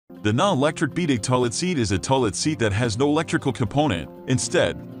The non-electric bidet toilet seat is a toilet seat that has no electrical component.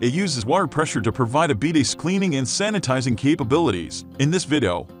 Instead, it uses water pressure to provide a bidet's cleaning and sanitizing capabilities. In this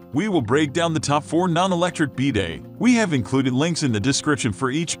video, we will break down the top 4 non-electric bidet. We have included links in the description for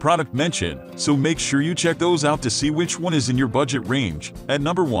each product mentioned, so make sure you check those out to see which one is in your budget range. At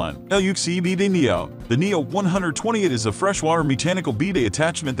number 1, Electric Bidet Neo. The Neo 128 is a freshwater mechanical bidet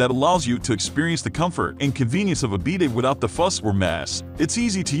attachment that allows you to experience the comfort and convenience of a bidet without the fuss or mess. It's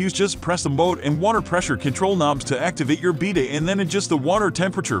easy to use, just press the mode and water pressure control knobs to activate your bidet and then adjust the water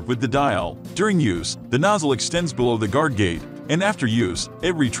temperature with the dial. During use, the nozzle extends below the guard gate, and after use,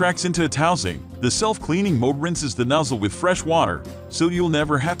 it retracts into its housing. The self-cleaning mode rinses the nozzle with fresh water, so you'll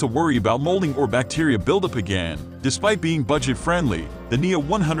never have to worry about molding or bacteria buildup again. Despite being budget-friendly, the Neo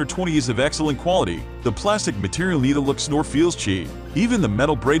 120 is of excellent quality. The plastic material neither looks nor feels cheap. Even the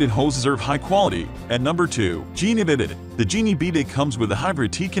metal braided hoses are of high quality. At number 2, Genie Bidet. The Genie Bidet comes with a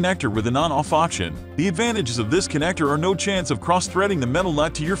hybrid T-connector with an on-off option. The advantages of this connector are no chance of cross-threading the metal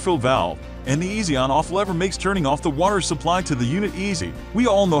nut to your fill valve, and the easy on-off lever makes turning off the water supply to the unit easy. We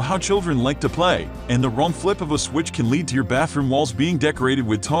all know how children like to play, and the wrong flip of a switch can lead to your bathroom walls being decorated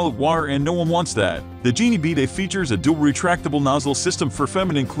with toilet water, and no one wants that. The Genie Bidet features a dual retractable nozzle system for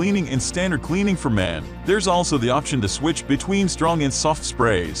feminine cleaning and standard cleaning for men. There's also the option to switch between strong and soft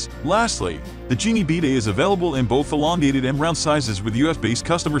sprays. Lastly, the Genie Bidet is available in both elongated and round sizes with US-based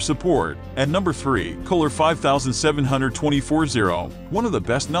customer support. At number 3, Kohler 5724. One of the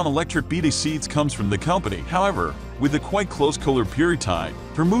best non-electric bidet seats comes from the company. However, with the quite close Kohler Purity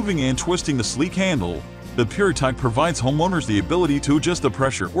for moving and twisting the sleek handle, the Purity provides homeowners the ability to adjust the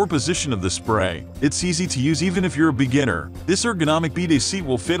pressure or position of the spray. It's easy to use even if you're a beginner. This ergonomic bidet seat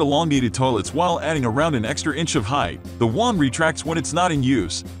will fit elongated toilets while adding around an extra inch of height. The wand retracts when it's not in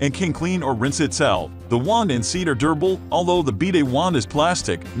use and can clean or rinse itself. The wand and seat are durable, although the bidet wand is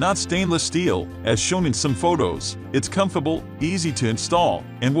plastic, not stainless steel, as shown in some photos. It's comfortable, easy to install,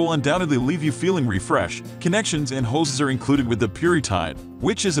 and will undoubtedly leave you feeling refreshed. Connections and hoses are included with the Purity,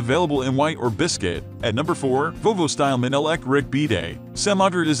 which is available in white or biscuit. At number 4, Vovo Style Non Electric Bidet.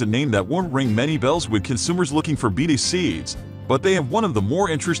 Samaudred is a name that won't ring many bells with consumers looking for bidet seats, but they have one of the more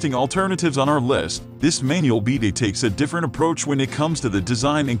interesting alternatives on our list. This manual bidet takes a different approach when it comes to the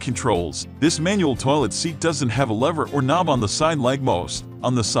design and controls. This manual toilet seat doesn't have a lever or knob on the side like most.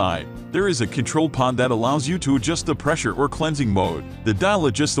 On the side, there is a control pod that allows you to adjust the pressure or cleansing mode. The dial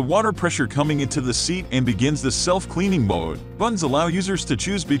adjusts the water pressure coming into the seat and begins the self-cleaning mode. Buttons allow users to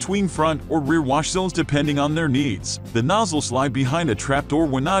choose between front or rear wash zones depending on their needs. The nozzles slide behind a trapdoor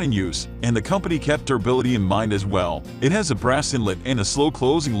when not in use, and the company kept durability in mind as well. It has a brass inlet and a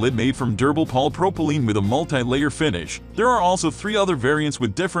slow-closing lid made from durable polypropylene with a multi-layer finish. There are also 3 other variants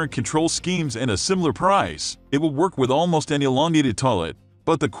with different control schemes and a similar price. It will work with almost any elongated toilet,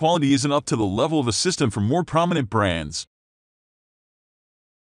 but the quality isn't up to the level of a system from more prominent brands.